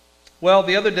Well,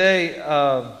 the other day,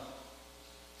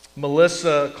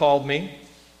 Melissa called me,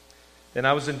 and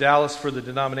I was in Dallas for the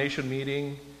denomination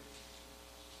meeting,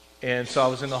 and so I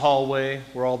was in the hallway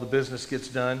where all the business gets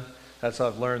done. That's how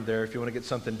I've learned there. If you want to get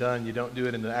something done, you don't do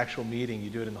it in the actual meeting, you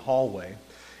do it in the hallway.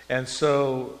 And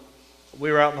so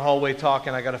we were out in the hallway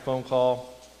talking. I got a phone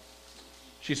call.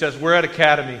 She says, "We're at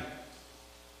Academy."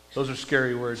 Those are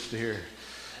scary words to hear.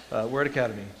 We're at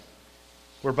Academy.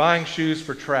 We're buying shoes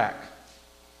for track.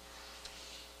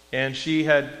 And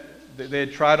they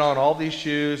had tried on all these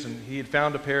shoes, and he had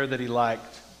found a pair that he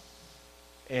liked.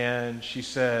 And she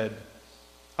said,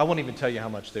 I won't even tell you how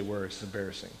much they were. It's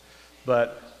embarrassing.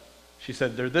 But she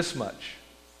said, "They're this much."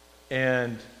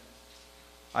 And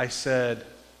I said,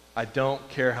 "I don't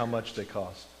care how much they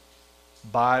cost.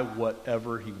 Buy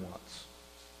whatever he wants."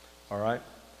 All right?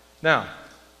 Now,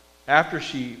 after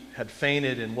she had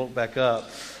fainted and woke back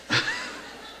up,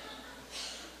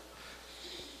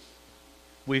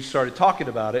 we started talking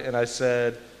about it, and I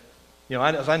said,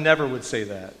 I never would say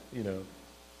that,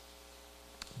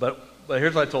 But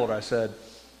here's what I told her. I said,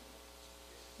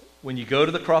 when you go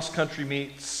to the cross-country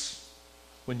meets,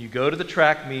 when you go to the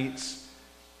track meets,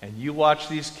 and you watch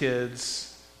these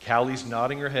kids, Callie's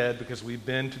nodding her head because we've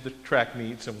been to the track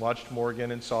meets and watched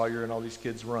Morgan and Sawyer and all these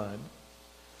kids run,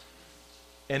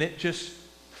 and it just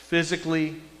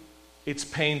physically, it's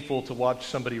painful to watch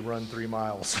somebody run 3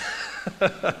 miles.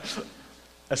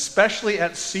 Especially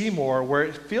at Seymour, where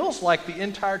it feels like the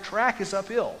entire track is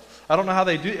uphill. I don't know how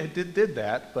they did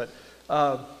that, but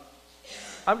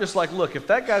I'm just like, look, if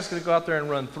that guy's going to go out there and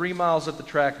run 3 miles at the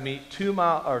track meet,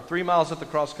 3 miles at the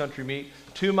cross-country meet,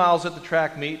 2 miles at the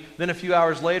track meet, then a few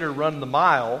hours later run the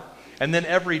mile, and then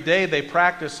every day they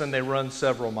practice and they run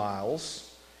several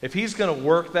miles. If he's going to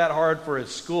work that hard for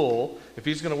his school, if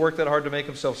he's going to work that hard to make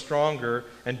himself stronger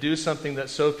and do something that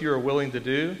so few are willing to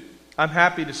do, I'm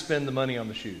happy to spend the money on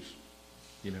the shoes,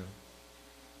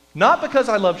 Not because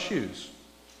I love shoes,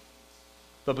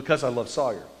 but because I love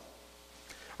Sawyer.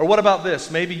 Or what about this?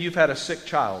 Maybe you've had a sick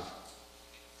child,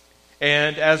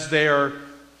 and as they are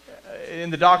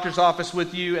in the doctor's office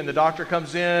with you, and the doctor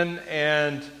comes in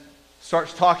and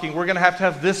starts talking, we're going to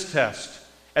have this test,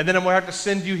 and then I'm going to have to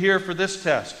send you here for this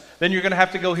test. Then you're going to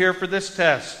have to go here for this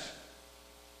test.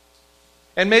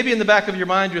 And maybe in the back of your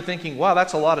mind you're thinking, wow,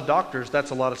 that's a lot of doctors,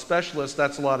 that's a lot of specialists,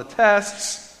 that's a lot of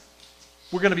tests.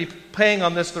 We're going to be paying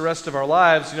on this the rest of our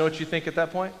lives. You know what you think at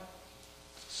that point?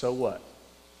 So what?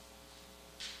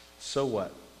 So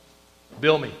what?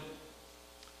 Bill me.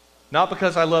 Not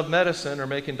because I love medicine or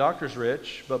making doctors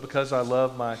rich, but because I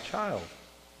love my child.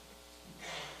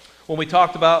 When we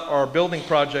talked about our building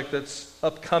project that's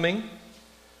upcoming,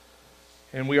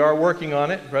 and we are working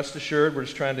on it, rest assured, we're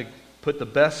just trying to put the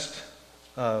best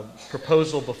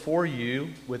proposal before you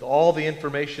with all the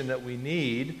information that we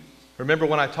need. Remember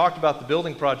when I talked about the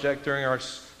building project during our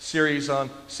series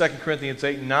on 2 Corinthians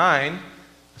 8 and 9, I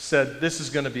said this is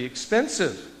going to be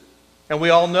expensive. And we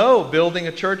all know building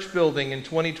a church building in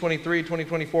 2023,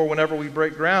 2024, whenever we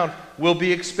break ground, will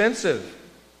be expensive.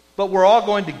 But we're all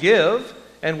going to give,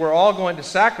 and we're all going to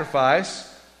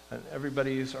sacrifice. And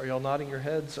are y'all nodding your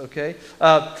heads? Okay.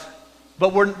 But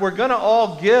we're going to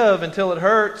all give until it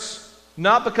hurts,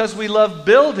 not because we love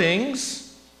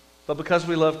buildings, but because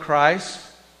we love Christ,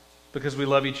 because we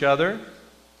love each other,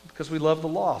 because we love the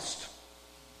lost.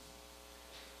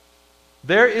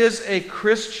 There is a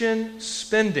Christian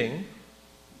spending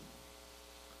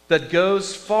that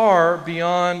goes far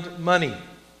beyond money.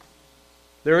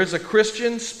 There is a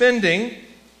Christian spending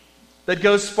that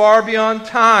goes far beyond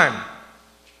time.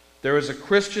 There is a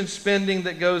Christian spending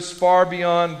that goes far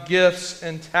beyond gifts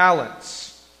and talents.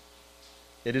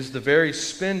 It is the very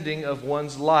spending of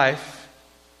one's life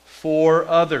for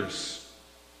others.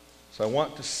 So I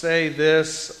want to say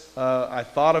this. I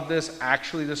thought of this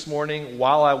actually this morning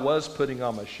while I was putting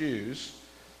on my shoes.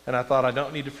 And I thought I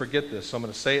don't need to forget this. So I'm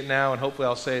going to say it now, and hopefully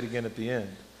I'll say it again at the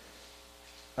end.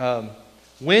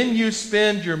 When you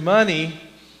spend your money,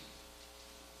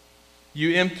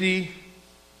 you empty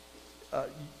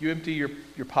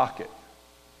your pocket.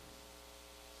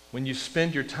 When you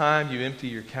spend your time, you empty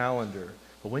your calendar.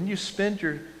 But when you spend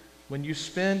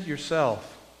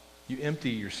yourself, you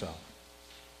empty yourself.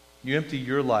 You empty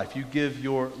your life. You give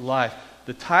your life.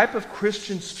 The type of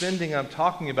Christian spending I'm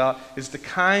talking about is the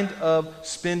kind of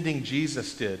spending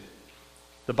Jesus did.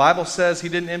 The Bible says he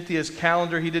didn't empty his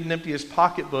calendar, he didn't empty his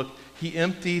pocketbook, he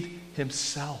emptied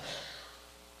himself.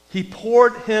 He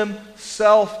poured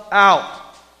himself out.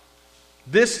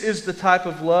 This is the type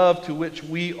of love to which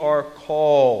we are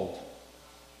called.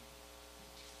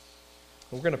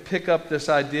 We're going to pick up this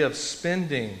idea of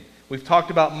spending We've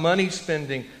talked about money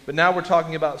spending, but now we're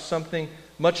talking about something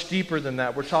much deeper than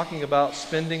that. We're talking about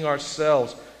spending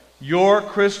ourselves. Your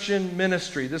Christian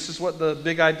ministry, this is what the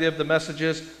big idea of the message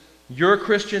is. Your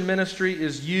Christian ministry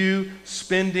is you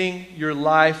spending your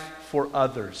life for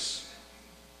others.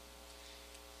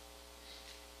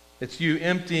 It's you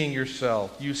emptying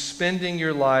yourself, you spending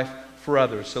your life for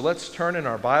others. So let's turn in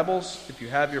our Bibles, if you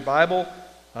have your Bible,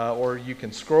 or you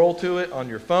can scroll to it on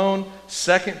your phone.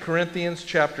 2 Corinthians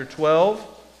chapter 12,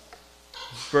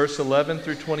 verse 11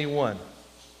 through 21.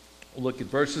 We'll look at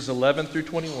verses 11 through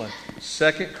 21.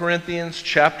 2 Corinthians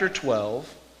chapter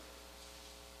 12.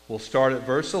 We'll start at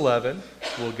verse 11.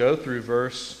 We'll go through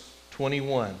verse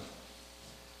 21.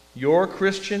 Your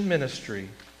Christian ministry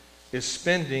is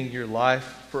spending your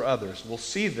life for others. We'll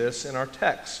see this in our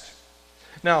text.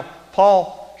 Now,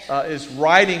 Paul is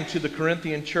writing to the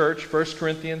Corinthian church, 1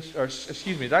 Corinthians, or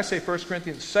excuse me, did I say 1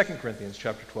 Corinthians? 2 Corinthians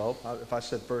chapter 12. If I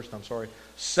said first, I'm sorry.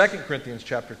 2 Corinthians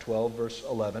chapter 12, verse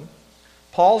 11.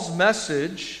 Paul's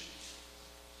message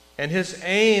and his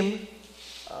aim,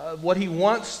 what he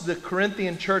wants the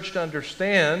Corinthian church to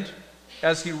understand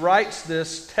as he writes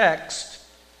this text,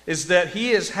 is that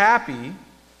he is happy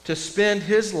to spend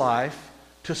his life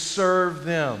to serve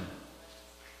them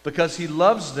because he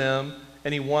loves them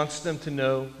and he wants them to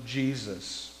know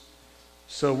Jesus.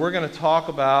 So we're going to talk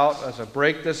about, as I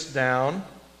break this down,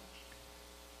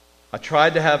 I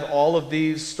tried to have all of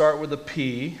these start with a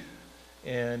P,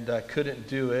 and I couldn't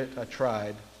do it. I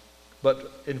tried.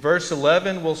 But in verse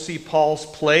 11, we'll see Paul's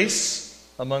place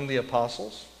among the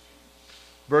apostles.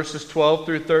 Verses 12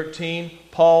 through 13,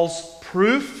 Paul's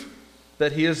proof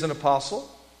that he is an apostle.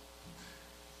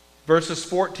 Verses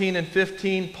 14 and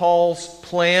 15, Paul's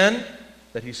plan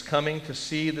that he's coming to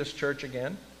see this church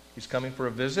again. He's coming for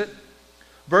a visit.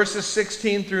 Verses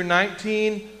 16 through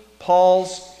 19,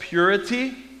 Paul's purity.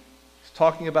 He's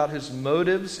talking about his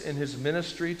motives in his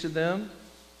ministry to them.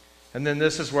 And then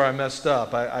this is where I messed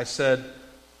up. I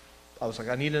was like,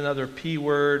 I need another P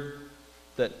word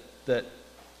that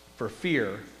for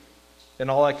fear. And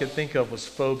all I could think of was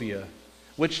phobia,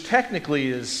 which technically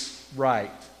is right,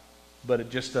 but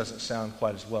it just doesn't sound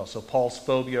quite as well. So Paul's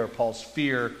phobia or Paul's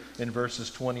fear in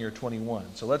verses 20 or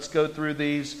 21. So let's go through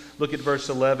these. Look at verse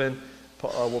 11.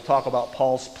 We'll talk about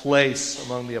Paul's place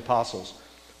among the apostles.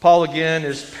 Paul again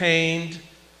is pained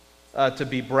to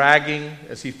be bragging,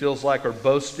 as he feels like, or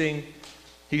boasting.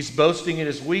 He's boasting in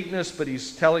his weakness, but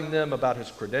he's telling them about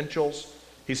his credentials.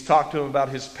 He's talked to them about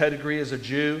his pedigree as a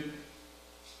Jew.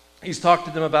 He's talked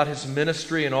to them about his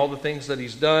ministry and all the things that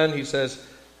he's done. He says,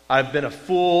 I've been a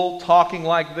fool talking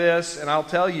like this, and I'll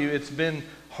tell you, it's been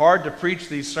hard to preach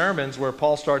these sermons where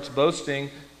Paul starts boasting,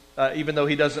 even though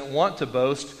he doesn't want to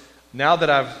boast. Now that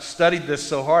I've studied this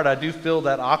so hard, I do feel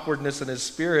that awkwardness in his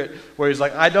spirit where he's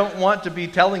like, I don't want to be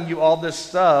telling you all this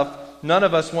stuff. None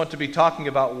of us want to be talking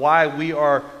about why we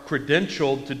are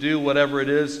credentialed to do whatever it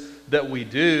is that we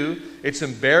do. It's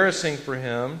embarrassing for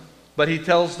him, but he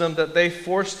tells them that they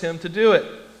forced him to do it.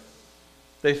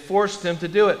 They forced him to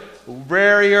do it.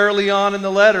 Very early on in the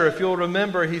letter, if you'll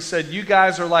remember, he said, you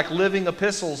guys are like living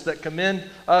epistles that commend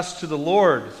us to the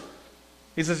Lord.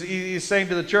 He says, he's saying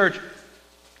to the church,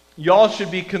 y'all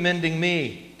should be commending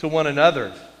me to one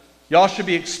another. Y'all should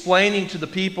be explaining to the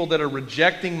people that are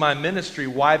rejecting my ministry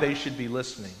why they should be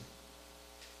listening.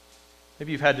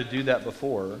 Maybe you've had to do that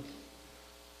before.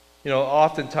 You know,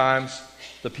 oftentimes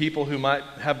the people who might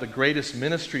have the greatest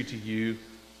ministry to you,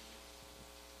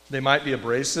 they might be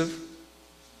abrasive.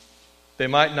 They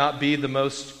might not be the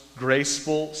most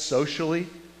graceful socially.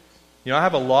 You know, I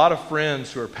have a lot of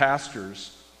friends who are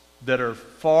pastors that are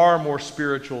far more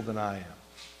spiritual than I am.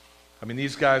 I mean,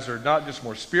 these guys are not just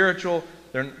more spiritual,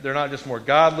 they're not just more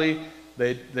godly,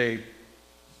 they're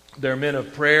men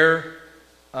of prayer,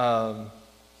 and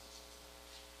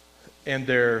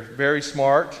they're very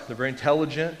smart, they're very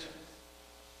intelligent.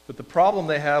 But the problem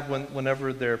they have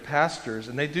whenever they're pastors,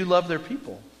 and they do love their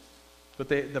people, but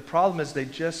the problem is they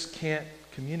just can't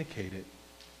communicate it.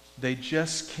 They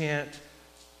just can't,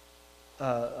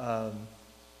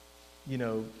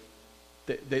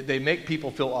 They make people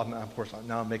feel, of course,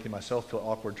 now I'm making myself feel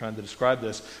awkward trying to describe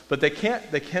this, but they're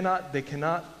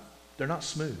not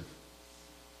smooth.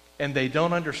 And they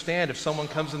don't understand if someone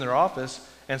comes in their office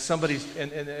and someone comes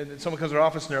in their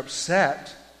office and they're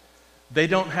upset, they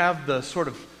don't have the sort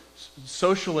of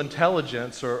social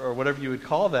intelligence or whatever you would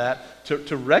call that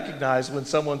to recognize when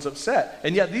someone's upset.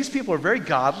 And yet these people are very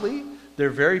godly, they're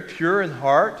very pure in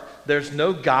heart, there's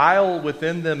no guile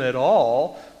within them at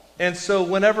all. And so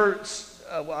whenever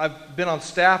I've been on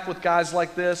staff with guys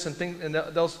like this and things, and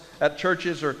those at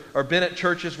churches or been at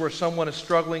churches where someone is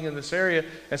struggling in this area,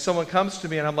 and someone comes to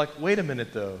me and I'm like, wait a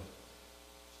minute though.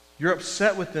 You're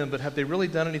upset with them, but have they really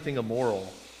done anything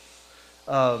immoral?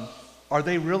 Are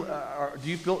they real? Do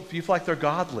you feel like they're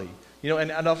godly?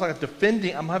 And I was like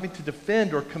I'm having to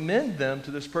defend or commend them to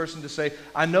this person to say,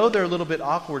 I know they're a little bit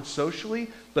awkward socially,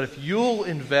 but if you'll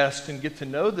invest and get to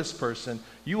know this person,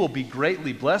 you will be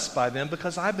greatly blessed by them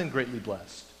because I've been greatly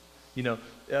blessed.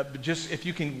 Just if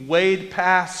you can wade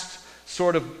past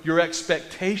sort of your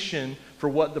expectation for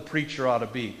what the preacher ought to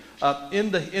be.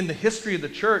 In the history of the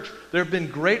church, there have been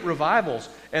great revivals,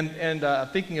 and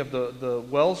thinking of the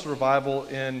Wells revival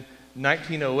in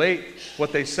 1908,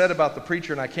 what they said about the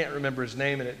preacher, and I can't remember his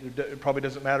name, and it probably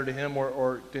doesn't matter to him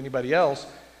or to anybody else.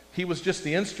 He was just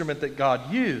the instrument that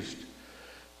God used.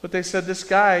 But they said this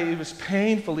guy, he was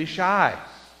painfully shy.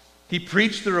 He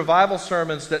preached the revival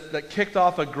sermons that kicked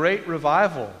off a great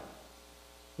revival,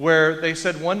 where they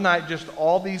said one night just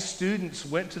all these students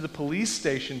went to the police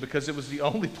station because it was the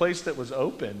only place that was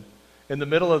open in the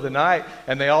middle of the night,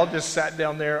 and they all just sat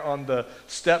down there on the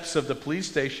steps of the police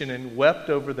station and wept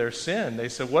over their sin. They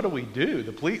said, what do we do?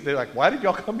 They're like, why did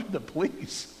y'all come to the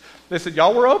police? They said,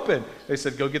 y'all were open. They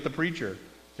said, go get the preacher.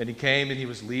 And he came and he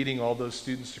was leading all those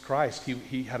students to Christ.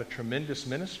 He had a tremendous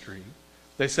ministry.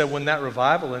 They said when that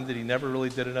revival ended, he never really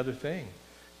did another thing.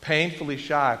 Painfully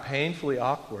shy, painfully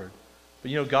awkward.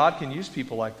 But God can use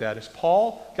people like that. Has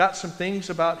Paul got some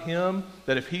things about him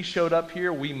that if he showed up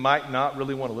here, we might not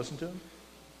really want to listen to him?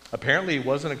 Apparently, he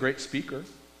wasn't a great speaker.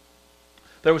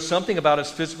 There was something about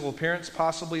his physical appearance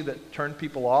possibly that turned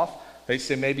people off. They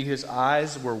say maybe his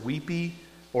eyes were weepy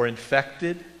or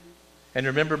infected. And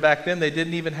remember back then, they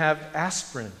didn't even have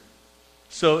aspirin.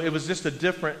 So it was just a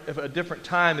different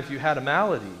time if you had a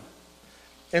malady.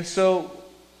 And so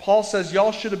Paul says,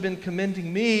 y'all should have been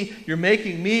commending me. You're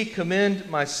making me commend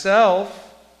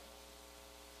myself.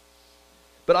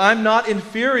 But I'm not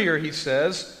inferior, he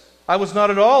says. I was not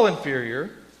at all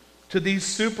inferior to these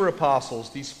super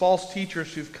apostles, these false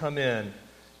teachers who've come in.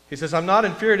 He says, I'm not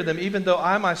inferior to them, even though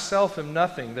I myself am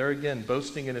nothing. There again,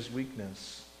 boasting in his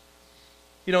weakness.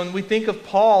 When we think of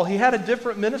Paul, he had a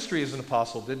different ministry as an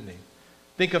apostle, didn't he?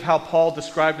 Think of how Paul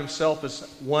described himself as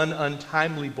one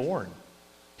untimely born.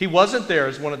 He wasn't there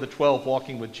as one of the 12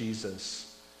 walking with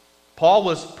Jesus. Paul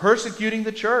was persecuting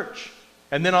the church.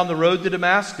 And then on the road to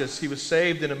Damascus, he was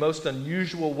saved in a most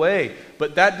unusual way.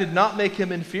 But that did not make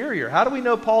him inferior. How do we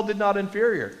know Paul did not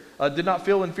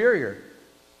feel inferior?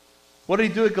 What did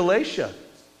he do at Galatia?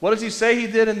 What does he say he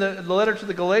did in the letter to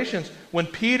the Galatians when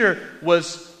Peter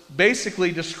was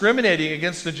basically discriminating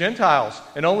against the Gentiles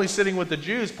and only sitting with the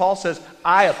Jews? Paul says,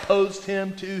 I opposed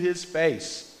him to his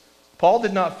face. Paul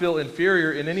did not feel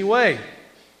inferior in any way.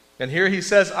 And here he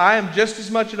says, I am just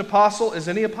as much an apostle as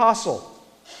any apostle.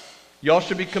 Y'all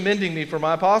should be commending me for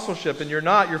my apostleship, and you're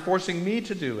not. You're forcing me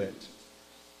to do it.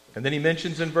 And then he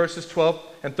mentions in verses 12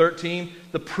 and 13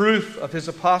 the proof of his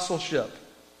apostleship.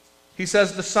 He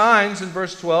says the signs in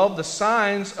verse 12, the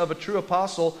signs of a true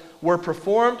apostle were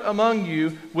performed among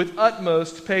you with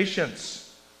utmost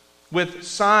patience, with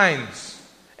signs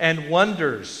and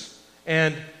wonders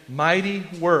and mighty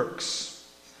works.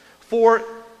 For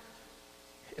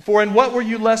in what were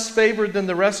you less favored than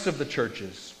the rest of the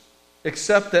churches?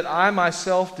 Except that I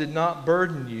myself did not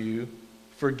burden you,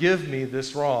 forgive me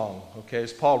this wrong. Okay,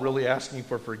 is Paul really asking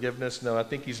for forgiveness? No, I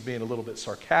think he's being a little bit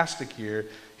sarcastic here.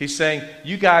 He's saying,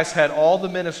 you guys had all the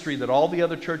ministry that all the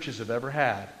other churches have ever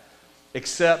had.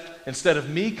 Except instead of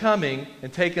me coming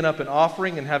and taking up an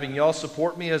offering and having y'all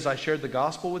support me as I shared the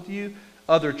gospel with you,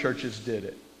 other churches did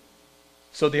it.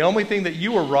 So the only thing that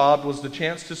you were robbed was the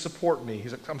chance to support me.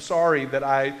 He's like, I'm sorry that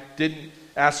I didn't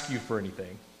ask you for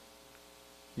anything.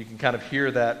 You can kind of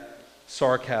hear that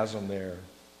sarcasm there.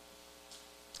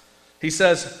 He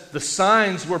says the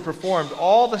signs were performed.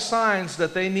 All the signs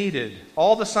that they needed,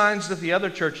 all the signs that the other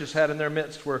churches had in their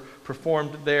midst were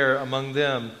performed there among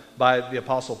them by the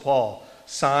Apostle Paul.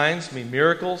 Signs mean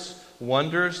miracles,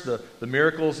 wonders, the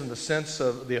miracles in the sense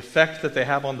of the effect that they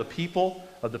have on the people,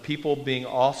 of the people being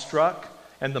awestruck,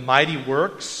 and the mighty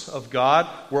works of God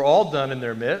were all done in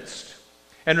their midst.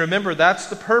 And remember, that's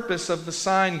the purpose of the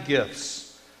sign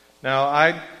gifts. Now,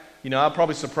 I'll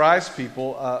probably surprise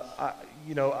people.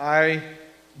 I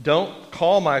don't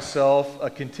call myself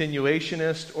a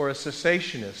continuationist or a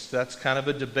cessationist. That's kind of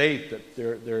a debate that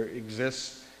there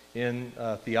exists in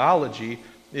theology,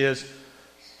 is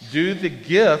do the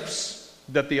gifts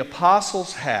that the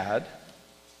apostles had,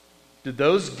 did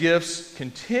those gifts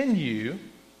continue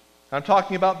I'm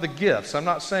talking about the gifts. I'm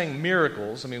not saying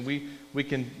miracles. I mean, we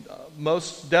can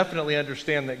most definitely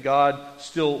understand that God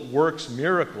still works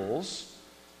miracles,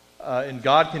 and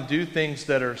God can do things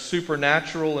that are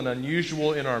supernatural and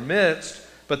unusual in our midst.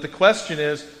 But the question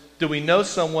is, do we know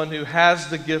someone who has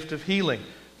the gift of healing?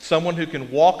 Someone who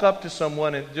can walk up to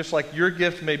someone, and just like your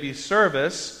gift may be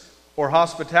service or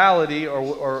hospitality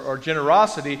or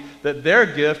generosity, that their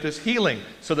gift is healing,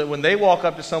 so that when they walk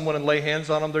up to someone and lay hands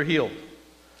on them, they're healed.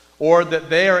 Or that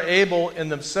they are able in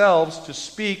themselves to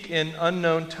speak in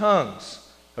unknown tongues.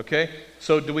 Okay?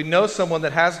 So do we know someone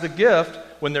that has the gift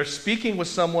when they're speaking with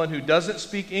someone who doesn't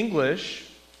speak English,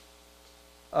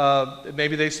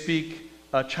 maybe they speak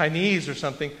Chinese or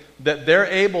something, that they're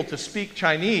able to speak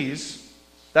Chinese?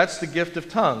 That's the gift of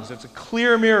tongues. It's a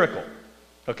clear miracle.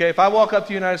 Okay, if I walk up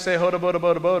to you and I say hoda boda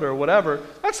boda boda or whatever,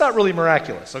 that's not really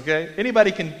miraculous, okay?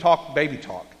 Anybody can talk baby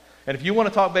talk. And if you want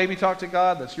to talk baby talk to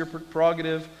God, that's your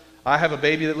prerogative. I have a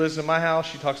baby that lives in my house.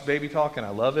 She talks baby talk and I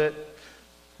love it.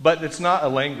 But it's not a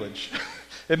language.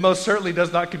 It most certainly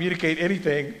does not communicate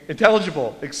anything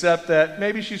intelligible, except that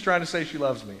maybe she's trying to say she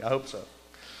loves me. I hope so.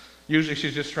 Usually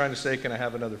she's just trying to say, can I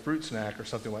have another fruit snack or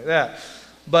something like that.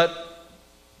 But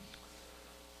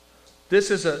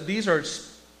these are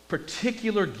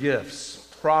particular gifts,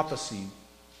 prophecy,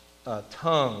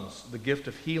 tongues, the gift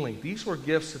of healing. These were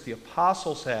gifts that the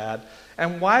apostles had.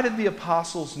 And why did the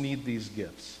apostles need these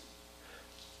gifts?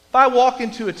 If I walk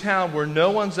into a town where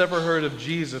no one's ever heard of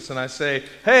Jesus and I say,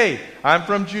 hey, I'm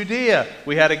from Judea.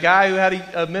 We had a guy who had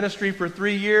a ministry for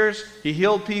 3 years. He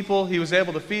healed people. He was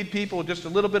able to feed people with just a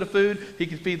little bit of food. He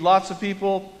could feed lots of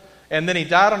people. And then he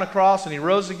died on a cross and he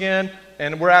rose again,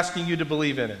 and we're asking you to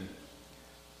believe in him.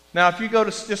 Now, if you go to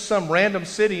just some random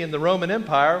city in the Roman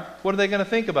Empire, what are they going to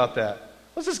think about that?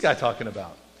 What's this guy talking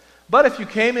about? But if you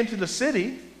came into the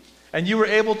city and you were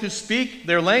able to speak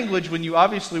their language when you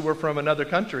obviously were from another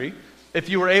country, if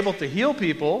you were able to heal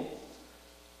people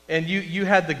and you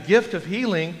had the gift of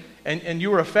healing and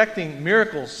you were affecting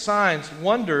miracles, signs,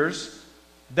 wonders,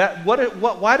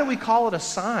 why do we call it a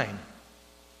sign?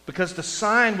 Because the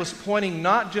sign was pointing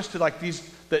not just to like these,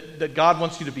 that God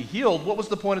wants you to be healed. What was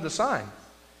the point of the sign?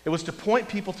 It was to point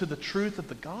people to the truth of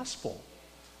the gospel.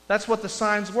 That's what the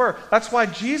signs were. That's why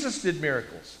Jesus did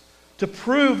miracles, to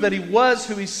prove that he was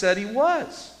who he said he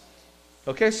was.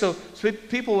 Okay, so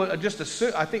people would just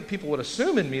assume, I think people would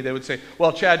assume in me, they would say,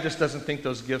 well, Chad just doesn't think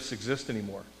those gifts exist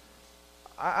anymore.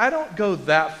 I don't go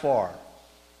that far.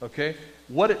 Okay?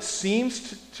 What it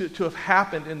seems to have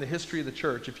happened in the history of the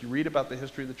church, if you read about the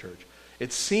history of the church,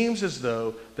 it seems as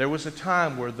though there was a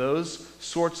time where those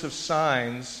sorts of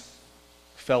signs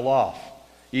fell off.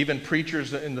 Even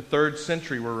preachers in the 3rd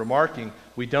century were remarking,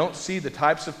 we don't see the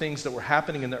types of things that were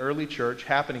happening in the early church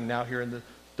happening now here in the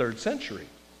 3rd century.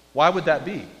 Why would that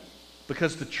be?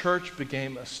 Because the church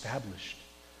became established.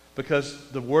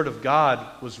 Because the Word of God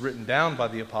was written down by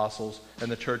the apostles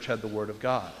and the church had the Word of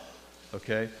God.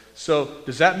 Okay? So,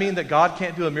 does that mean that God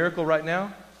can't do a miracle right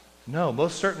now? No,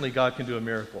 most certainly God can do a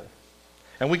miracle.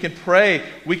 And we can pray,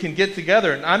 we can get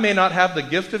together, and I may not have the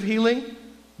gift of healing,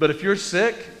 but if you're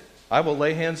sick, I will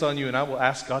lay hands on you and I will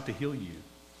ask God to heal you.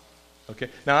 Okay?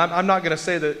 Now, I'm not going to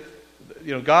say that,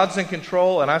 God's in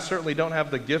control, and I certainly don't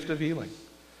have the gift of healing.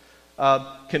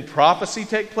 Can prophecy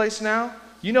take place now?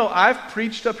 I've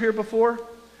preached up here before,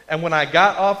 and when I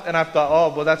got off, and I thought,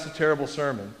 oh, well, that's a terrible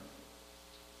sermon.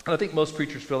 And I think most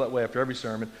preachers feel that way after every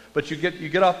sermon. But you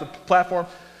get off the platform,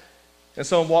 and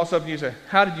someone walks up and you say,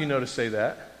 how did you know to say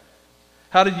that?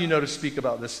 How did you know to speak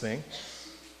about this thing?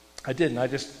 I didn't. I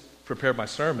just prepared my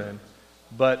sermon.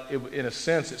 But in a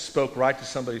sense, it spoke right to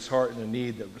somebody's heart and a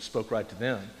need that spoke right to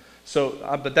them. So,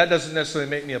 but that doesn't necessarily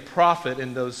make me a prophet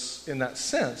in that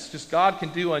sense. Just God can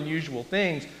do unusual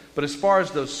things. But as far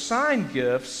as those sign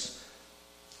gifts,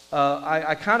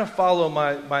 I kind of follow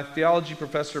my theology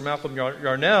professor, Malcolm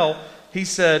Yarnell. He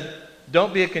said,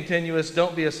 don't be a continuous,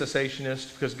 don't be a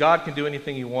cessationist, because God can do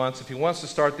anything he wants. If he wants to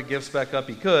start the gifts back up,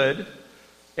 he could.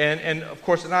 And of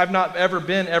course, I've not ever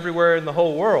been everywhere in the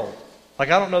whole world. Like,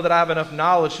 I don't know that I have enough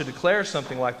knowledge to declare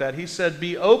something like that. He said,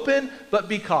 be open, but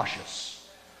be cautious.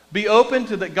 Be open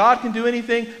to that God can do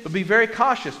anything, but be very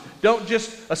cautious. Don't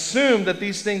just assume that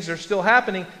these things are still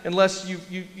happening unless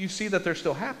you see that they're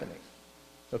still happening.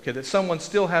 Okay, that someone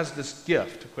still has this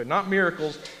gift. Okay, not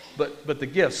miracles, but the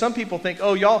gift. Some people think,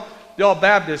 oh, y'all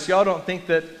Baptists, y'all don't think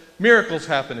that miracles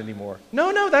happen anymore.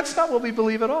 No, that's not what we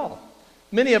believe at all.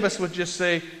 Many of us would just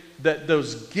say that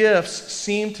those gifts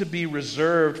seem to be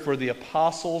reserved for the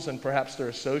apostles and perhaps their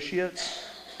associates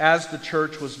as the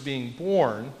church was being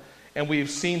born, and we've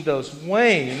seen those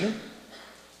wane.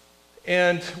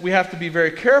 And we have to be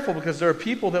very careful because there are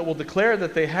people that will declare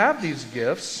that they have these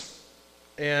gifts,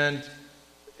 and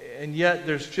yet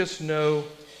there's just no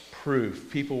proof.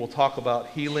 People will talk about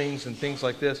healings and things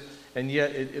like this, and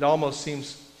yet it almost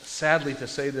seems, sadly to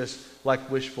say this, like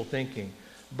wishful thinking,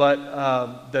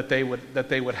 but that they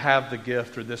would have the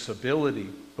gift or this ability.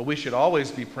 But we should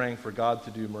always be praying for God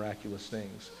to do miraculous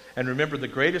things. And remember, the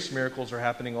greatest miracles are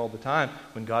happening all the time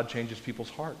when God changes people's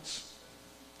hearts.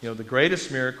 You know, the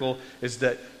greatest miracle is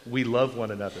that we love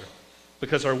one another.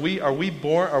 Because are we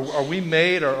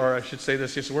made, or I should say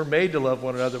this, yes, we're made to love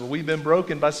one another, but we've been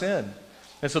broken by sin.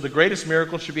 And so the greatest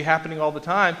miracle should be happening all the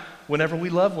time whenever we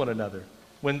love one another.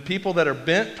 When people that are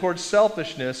bent towards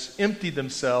selfishness empty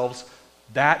themselves,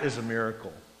 that is a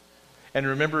miracle. And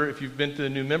remember, if you've been to the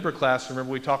new member class,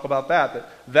 remember we talk about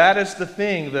that is the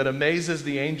thing that amazes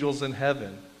the angels in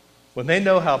heaven. When they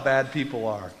know how bad people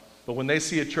are, but when they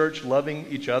see a church loving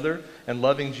each other and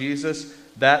loving Jesus,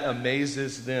 that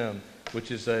amazes them,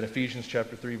 which is in Ephesians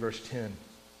chapter 3, verse 10.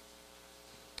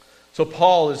 So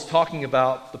Paul is talking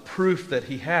about the proof that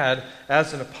he had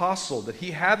as an apostle, that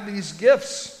he had these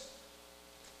gifts.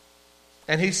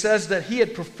 And he says that he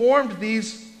had performed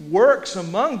these works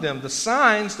among them, the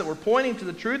signs that were pointing to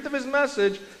the truth of his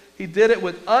message. He did it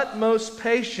with utmost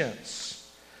patience.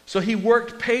 So he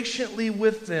worked patiently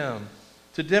with them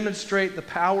to demonstrate the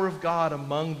power of God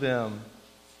among them,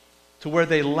 to where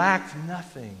they lacked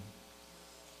nothing.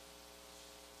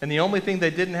 And the only thing they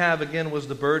didn't have, again, was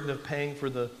the burden of paying for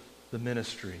the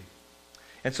ministry.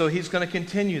 And so he's going to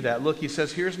continue that. Look, he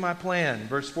says, here's my plan,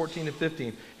 verse 14 and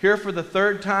 15. Here for the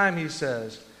third time, he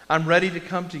says, I'm ready to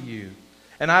come to you,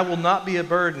 and I will not be a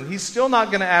burden. He's still not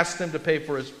going to ask them to pay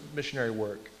for his missionary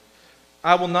work.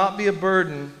 I will not be a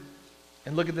burden.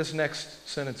 And look at this next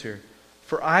sentence here.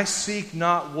 For I seek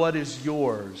not what is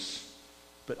yours,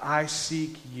 but I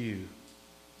seek you.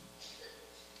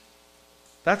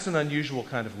 That's an unusual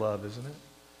kind of love, isn't it?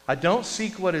 I don't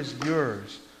seek what is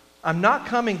yours. I'm not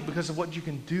coming because of what you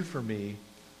can do for me,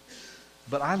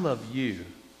 but I love you.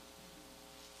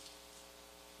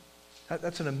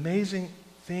 That's an amazing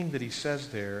thing that he says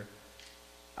there.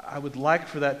 I would like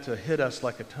for that to hit us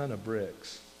like a ton of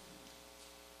bricks.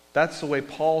 That's the way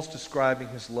Paul's describing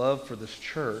his love for this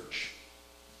church.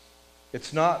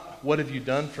 It's not, what have you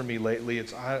done for me lately?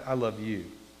 It's, I love you.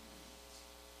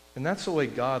 And that's the way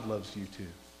God loves you too.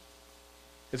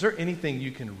 Is there anything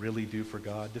you can really do for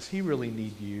God? Does he really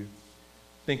need you?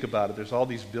 Think about it. There's all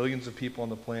these billions of people on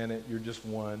the planet. You're just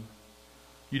one.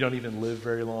 You don't even live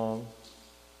very long.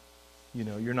 You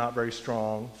know, you're not very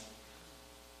strong.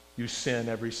 You sin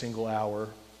every single hour.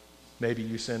 Maybe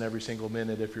you sin every single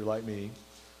minute if you're like me.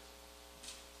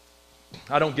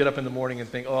 I don't get up in the morning and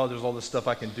think, oh, there's all this stuff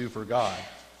I can do for God.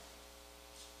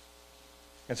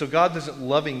 And so God isn't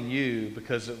loving you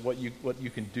because of what you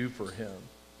can do for him.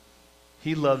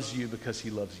 He loves you because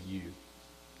he loves you.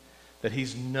 That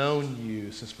he's known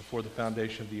you since before the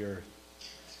foundation of the earth.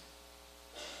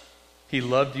 He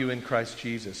loved you in Christ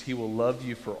Jesus. He will love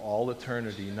you for all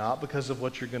eternity, not because of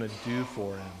what you're going to do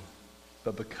for him,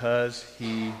 but because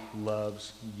he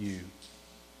loves you.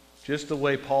 Just the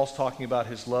way Paul's talking about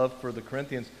his love for the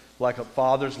Corinthians, like a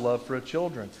father's love for a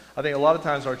children. I think a lot of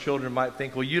times our children might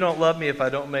think, well, you don't love me if I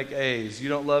don't make A's. You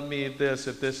don't love me if this,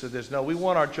 if this, if this. No, we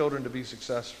want our children to be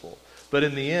successful. But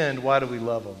in the end, why do we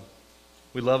love them?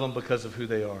 We love them because of who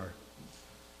they are.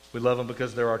 We love them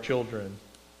because they're our children.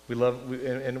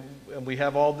 And we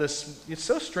have all this. It's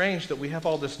so strange that we have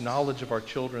all this knowledge of our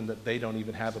children that they don't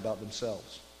even have about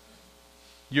themselves.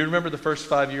 You remember the first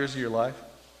 5 years of your life?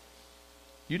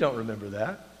 You don't remember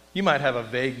that. You might have a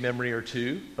vague memory or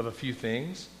two of a few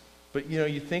things, but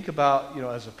you think about,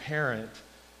 as a parent,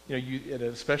 and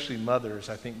especially mothers,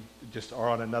 I think, just are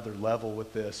on another level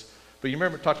with this. But you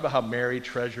remember, talked about how Mary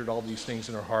treasured all these things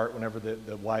in her heart whenever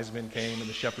the wise men came and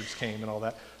the shepherds came and all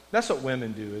that. That's what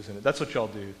women do, isn't it? That's what y'all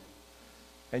do.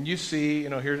 And you see,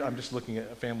 here, I'm just looking at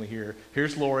a family here.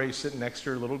 Here's Lori sitting next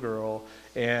to her little girl,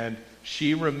 and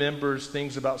she remembers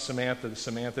things about Samantha that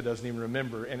Samantha doesn't even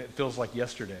remember, and it feels like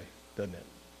yesterday, doesn't it?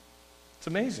 It's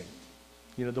amazing.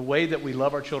 The way that we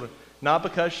love our children. Not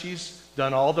because she's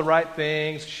done all the right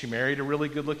things, she married a really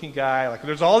good-looking guy. Like,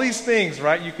 there's all these things,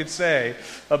 right, you could say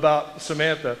about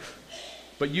Samantha.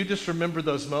 But you just remember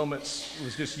those moments. It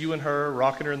was just you and her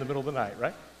rocking her in the middle of the night,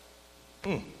 right?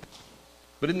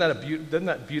 But doesn't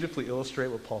that beautifully illustrate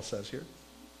what Paul says here?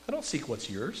 I don't seek what's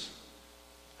yours.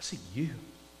 I seek you.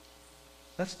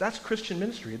 That's Christian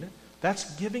ministry, isn't it?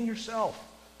 That's giving yourself.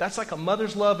 That's like a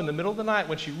mother's love in the middle of the night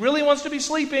when she really wants to be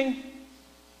sleeping,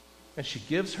 and she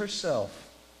gives herself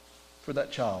for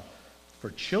that child.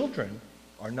 For children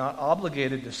are not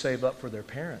obligated to save up for their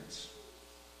parents.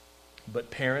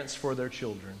 but parents for their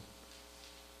children.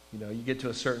 You know, you get to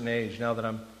a certain age, now that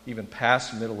I'm even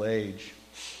past middle age.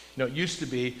 You know, it used to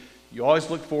be, you always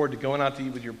look forward to going out to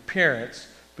eat with your parents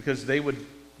because they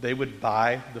would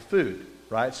buy the food,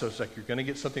 right? So it's like you're going to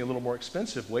get something a little more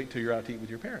expensive, wait till you're out to eat with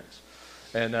your parents.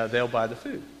 And they'll buy the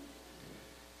food.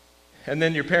 And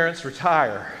then your parents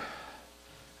retire.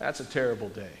 That's a terrible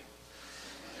day.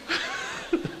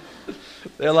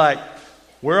 They're like,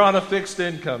 we're on a fixed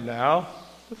income now.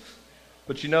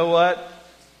 But you know what?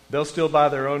 They'll still buy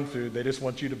their own food. They just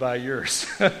want you to buy yours.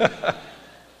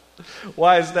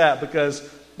 Why is that? Because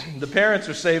the parents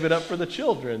are saving up for the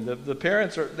children. The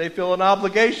parents they feel an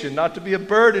obligation not to be a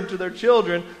burden to their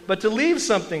children, but to leave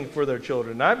something for their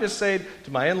children. And I'm just saying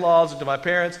to my in-laws and to my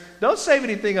parents, don't save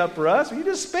anything up for us. You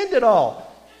just spend it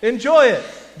all. Enjoy it.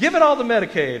 Give it all to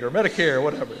Medicaid or Medicare or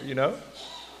whatever, you know.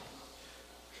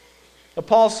 But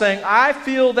Paul's saying, I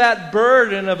feel that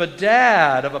burden of a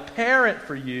dad, of a parent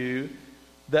for you,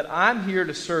 that I'm here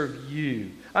to serve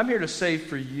you. I'm here to save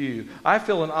for you. I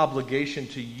feel an obligation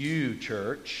to you,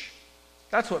 church.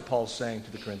 That's what Paul's saying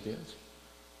to the Corinthians.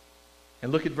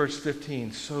 And look at verse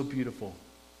 15, so beautiful.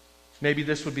 Maybe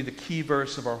this would be the key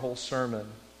verse of our whole sermon.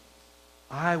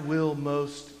 I will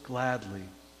most gladly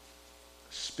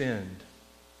spend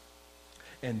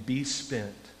and be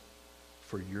spent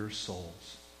for your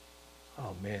souls.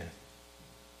 Oh, man.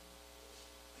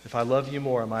 If I love you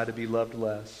more, am I to be loved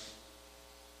less?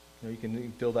 You know, you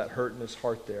can feel that hurt in his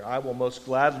heart there. I will most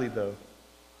gladly, though,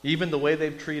 even the way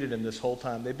they've treated him this whole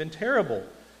time, they've been terrible.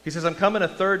 He says, I'm coming a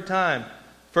third time.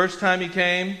 First time he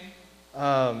came,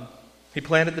 he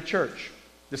planted the church.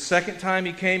 The second time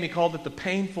he came, he called it the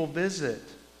painful visit,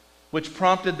 which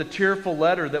prompted the tearful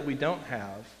letter that we don't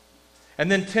have.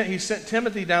 And then he sent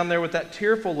Timothy down there with that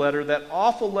tearful letter, that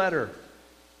awful letter,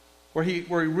 where he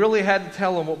really had to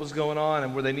tell them what was going on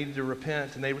and where they needed to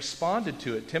repent, and they responded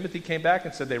to it. Timothy came back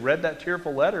and said they read that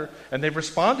tearful letter, and they've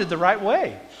responded the right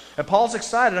way. And Paul's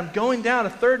excited. I'm going down a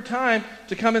third time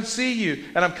to come and see you,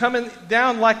 and I'm coming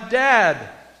down like Dad.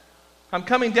 I'm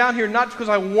coming down here not because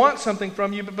I want something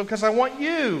from you, but because I want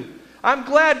you. I'm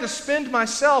glad to spend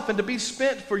myself and to be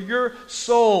spent for your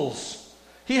souls.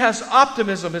 He has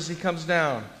optimism as he comes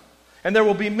down. And there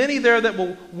will be many there that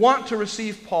will want to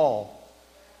receive Paul.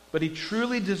 But he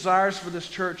truly desires for this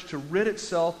church to rid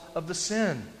itself of the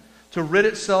sin, to rid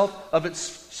itself of its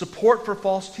support for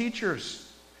false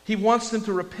teachers. He wants them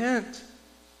to repent.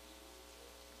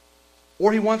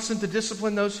 Or he wants them to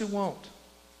discipline those who won't.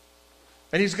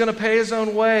 And he's going to pay his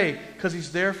own way because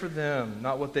he's there for them,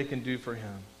 not what they can do for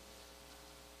him.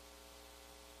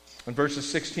 In verses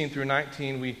 16 through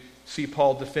 19, we see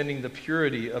Paul defending the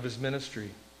purity of his ministry.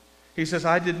 He says,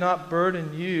 I did not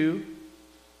burden you.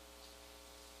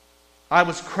 I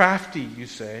was crafty, you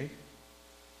say,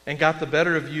 and got the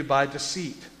better of you by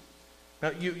deceit.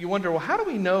 Now, you wonder, well, how do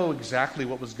we know exactly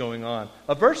what was going on?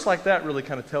 A verse like that really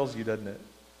kind of tells you, doesn't it?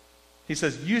 He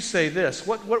says, you say this.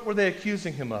 What were they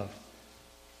accusing him of?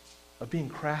 Of being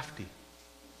crafty,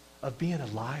 of being a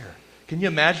liar. Can you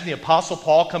imagine the Apostle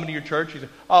Paul coming to your church? He said,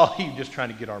 oh, he's just trying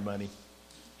to get our money.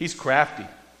 He's crafty.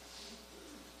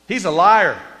 He's a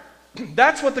liar.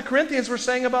 That's what the Corinthians were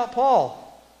saying about Paul.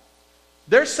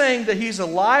 They're saying that he's a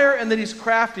liar and that he's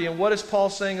crafty. And what is Paul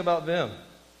saying about them?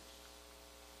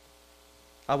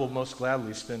 I will most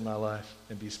gladly spend my life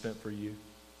and be spent for you,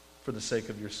 for the sake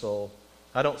of your soul.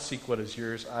 I don't seek what is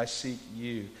yours, I seek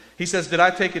you. He says, did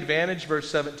I take advantage, verse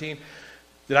 17,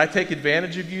 did I take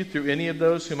advantage of you through any of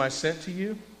those whom I sent to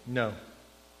you? No.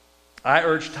 I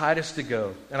urged Titus to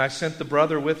go, and I sent the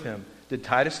brother with him. Did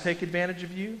Titus take advantage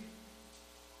of you?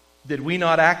 Did we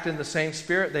not act in the same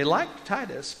spirit? They liked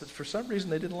Titus, but for some reason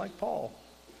they didn't like Paul.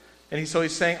 And so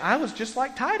he's saying, I was just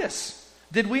like Titus.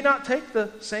 Did we not take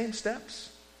the same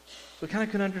steps? So we kind of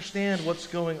can understand what's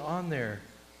going on there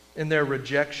in their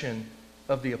rejection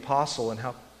of the apostle and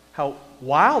how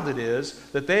wild it is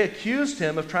that they accused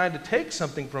him of trying to take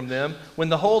something from them when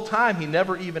the whole time he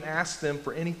never even asked them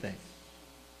for anything.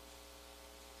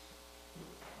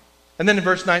 And then in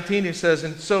verse 19 he says,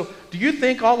 and so do you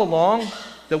think all along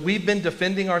that we've been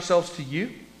defending ourselves to you?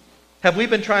 Have we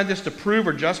been trying just to prove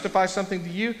or justify something to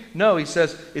you? No, he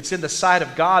says, it's in the sight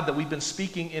of God that we've been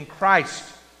speaking in Christ.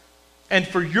 And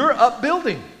for your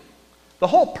upbuilding. The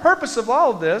whole purpose of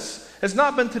all of this has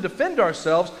not been to defend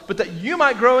ourselves, but that you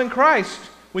might grow in Christ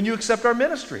when you accept our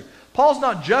ministry. Paul's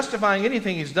not justifying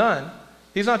anything he's done.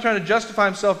 He's not trying to justify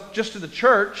himself just to the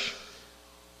church.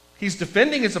 He's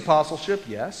defending his apostleship,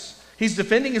 yes. He's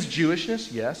defending his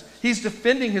Jewishness, yes. He's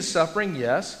defending his suffering,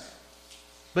 yes.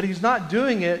 But he's not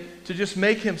doing it to just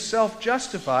make himself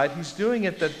justified. He's doing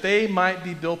it that they might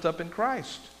be built up in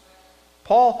Christ.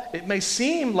 Paul, it may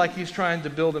seem like he's trying to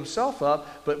build himself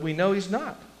up, but we know he's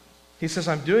not. He says,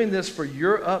 I'm doing this for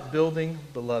your upbuilding,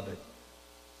 beloved.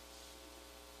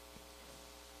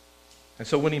 And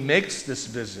so when he makes this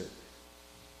visit,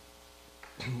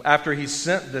 after he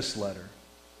sent this letter,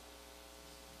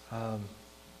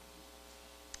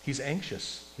 he's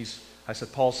anxious. I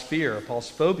said Paul's fear, or Paul's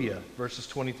phobia, verses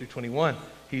 20 through 21.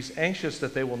 He's anxious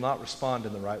that they will not respond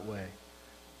in the right way.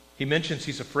 He mentions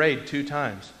he's afraid 2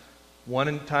 times.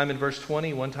 One time in verse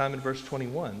 20, one time in verse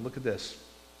 21. Look at this.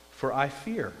 For I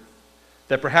fear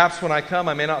that perhaps when I come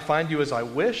I may not find you as I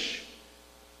wish,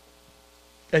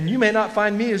 and you may not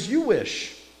find me as you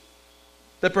wish.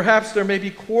 That perhaps there may be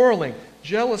quarreling,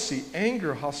 jealousy,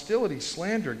 anger, hostility,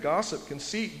 slander, gossip,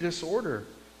 conceit, disorder.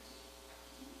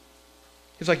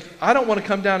 He's like, I don't want to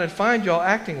come down and find y'all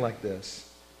acting like this.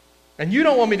 And you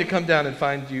don't want me to come down and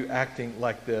find you acting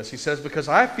like this. He says, because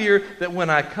I fear that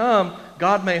when I come,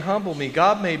 God may humble me.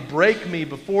 God may break me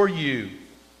before you.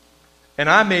 And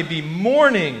I may be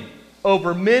mourning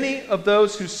over many of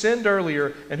those who sinned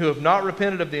earlier and who have not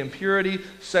repented of the impurity,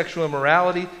 sexual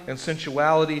immorality, and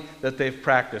sensuality that they've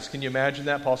practiced. Can you imagine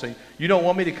that? Paul saying, you don't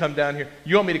want me to come down here.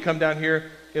 You want me to come down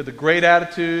here with a great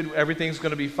attitude, everything's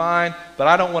going to be fine, but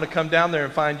I don't want to come down there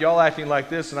and find y'all acting like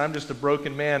this, and I'm just a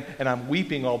broken man, and I'm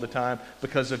weeping all the time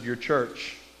because of your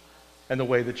church and the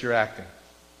way that you're acting.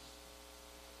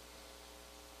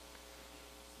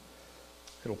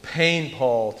 It'll pain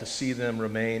Paul to see them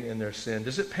remain in their sin.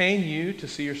 Does it pain you to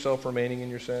see yourself remaining in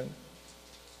your sin?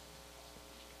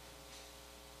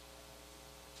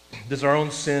 Does our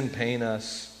own sin pain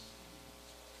us?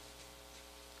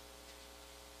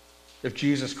 If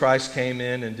Jesus Christ came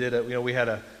in and did it, we had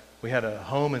a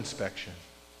home inspection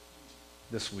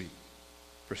this week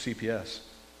for CPS,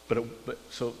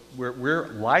 so we're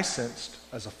licensed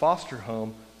as a foster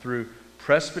home through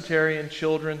Presbyterian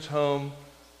Children's Home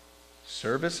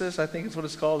Services, I think is what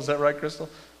it's called. Is that right, Crystal?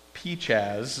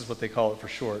 PCHAS is what they call it for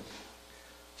short.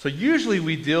 So usually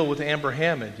we deal with Amber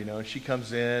Hammond, and she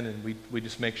comes in and we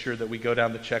just make sure that we go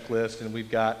down the checklist and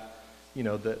we've got,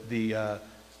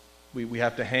 we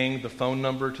have to hang the phone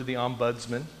number to the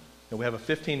ombudsman. And we have a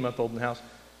 15-month-old in the house.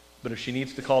 But if she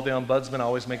needs to call the ombudsman, I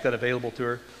always make that available to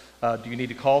her. Do you need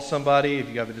to call somebody if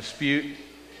you have a dispute?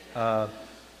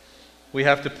 We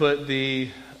have to put the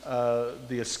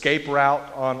escape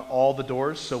route on all the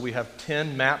doors. So we have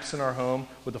 10 maps in our home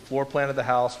with the floor plan of the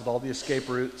house with all the escape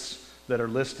routes that are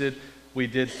listed. We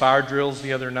did fire drills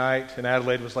the other night, and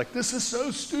Adelaide was like, this is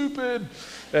so stupid.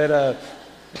 And,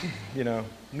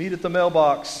 meet at the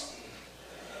mailbox.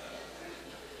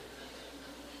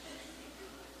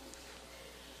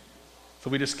 So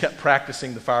we just kept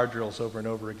practicing the fire drills over and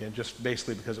over again, just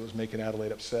basically because it was making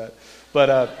Adelaide upset.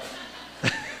 But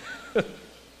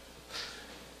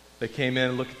they came in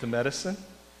and looked at the medicine.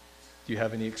 Do you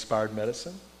have any expired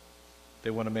medicine?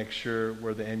 They want to make sure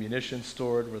where the ammunition's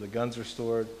stored, where the guns are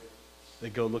stored.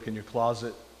 They go look in your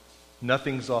closet.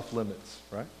 Nothing's off limits,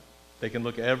 right? They can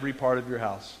look at every part of your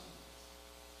house.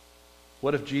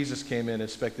 What if Jesus came in and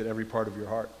inspected every part of your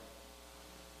heart?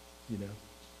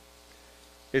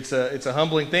 It's a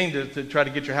humbling thing to try to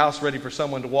get your house ready for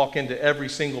someone to walk into every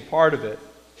single part of it.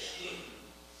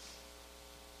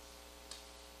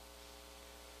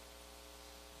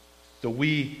 So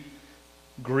we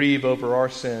grieve over our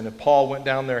sin. If Paul went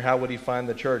down there, how would he find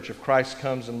the church? If Christ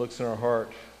comes and looks in our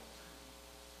heart,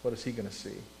 what is he going to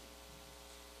see?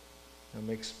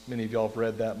 Many of y'all have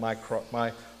read that, My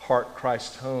Heart,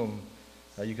 Christ Home.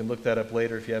 You can look that up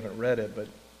later if you haven't read it, but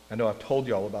I know I've told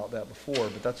you all about that before,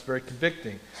 but that's very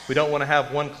convicting. We don't want to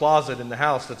have one closet in the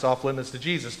house that's off limits to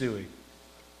Jesus, do we?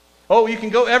 Oh, you can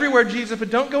go everywhere, Jesus, but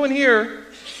don't go in here.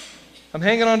 I'm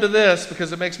hanging on to this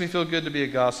because it makes me feel good to be a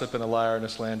gossip and a liar and a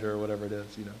slanderer or whatever it is,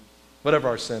 whatever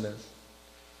our sin is.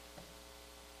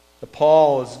 But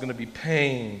Paul is going to be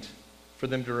pained for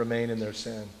them to remain in their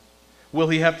sin. Will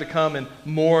he have to come and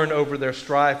mourn over their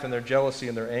strife and their jealousy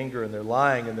and their anger and their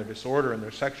lying and their disorder and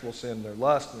their sexual sin and their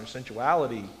lust and their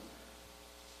sensuality?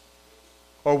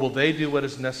 Or will they do what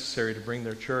is necessary to bring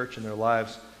their church and their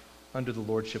lives under the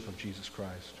lordship of Jesus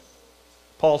Christ?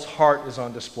 Paul's heart is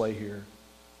on display here.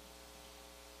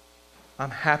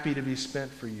 I'm happy to be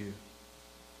spent for you.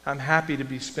 I'm happy to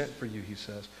be spent for you, he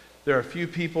says. There are few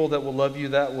people that will love you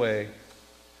that way,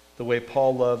 the way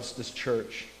Paul loves this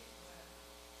church.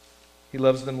 He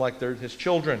loves them like they're his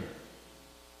children.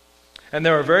 And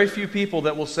there are very few people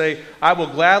that will say, I will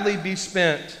gladly be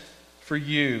spent for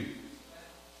you.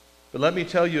 But let me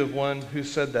tell you of one who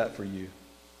said that for you.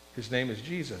 His name is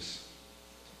Jesus.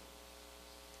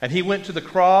 And he went to the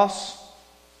cross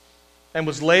and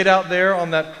was laid out there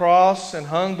on that cross and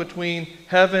hung between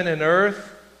heaven and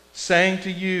earth, saying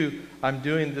to you, I'm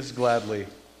doing this gladly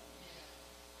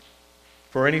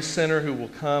for any sinner who will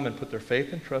come and put their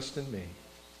faith and trust in me.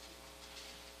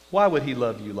 Why would he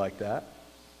love you like that?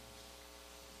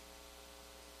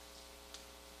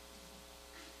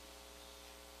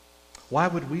 Why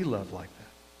would we love like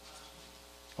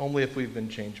that? Only if we've been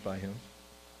changed by him.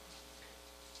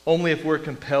 Only if we're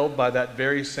compelled by that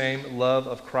very same love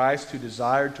of Christ, who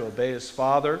desired to obey his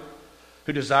Father,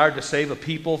 who desired to save a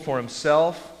people for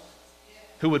himself,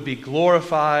 who would be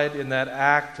glorified in that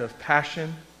act of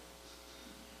passion.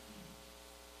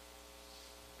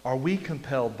 Are we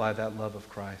compelled by that love of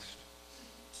Christ?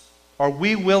 Are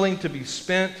we willing to be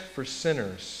spent for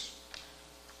sinners?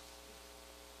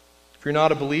 If you're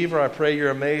not a believer, I pray you're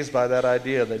amazed by that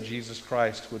idea that Jesus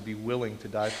Christ would be willing to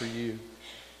die for you.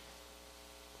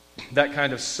 That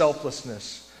kind of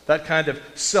selflessness, that kind of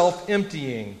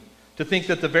self-emptying, to think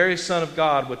that the very Son of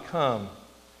God would come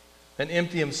and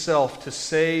empty himself to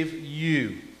save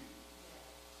you.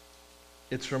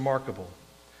 It's remarkable.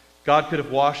 God could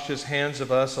have washed his hands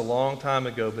of us a long time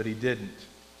ago, but he didn't.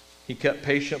 He kept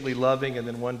patiently loving, and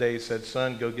then one day he said,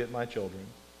 Son, go get my children.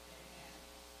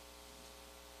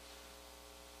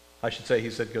 I should say he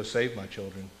said, go save my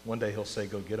children. One day he'll say,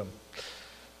 go get them.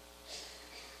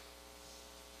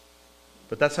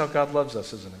 But that's how God loves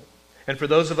us, isn't it? And for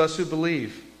those of us who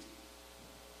believe,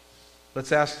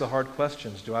 let's ask the hard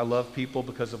questions. Do I love people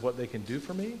because of what they can do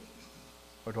for me?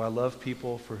 Or do I love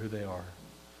people for who they are?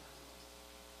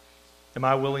 Am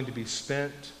I willing to be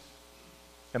spent?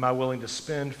 Am I willing to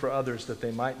spend for others that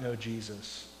they might know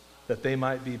Jesus, that they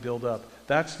might be built up?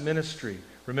 That's ministry.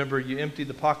 Remember, you empty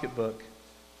the pocketbook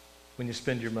when you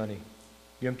spend your money.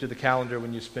 You empty the calendar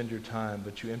when you spend your time,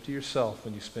 but you empty yourself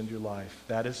when you spend your life.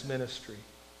 That is ministry.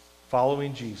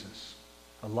 Following Jesus,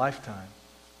 a lifetime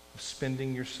of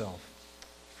spending yourself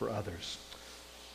for others.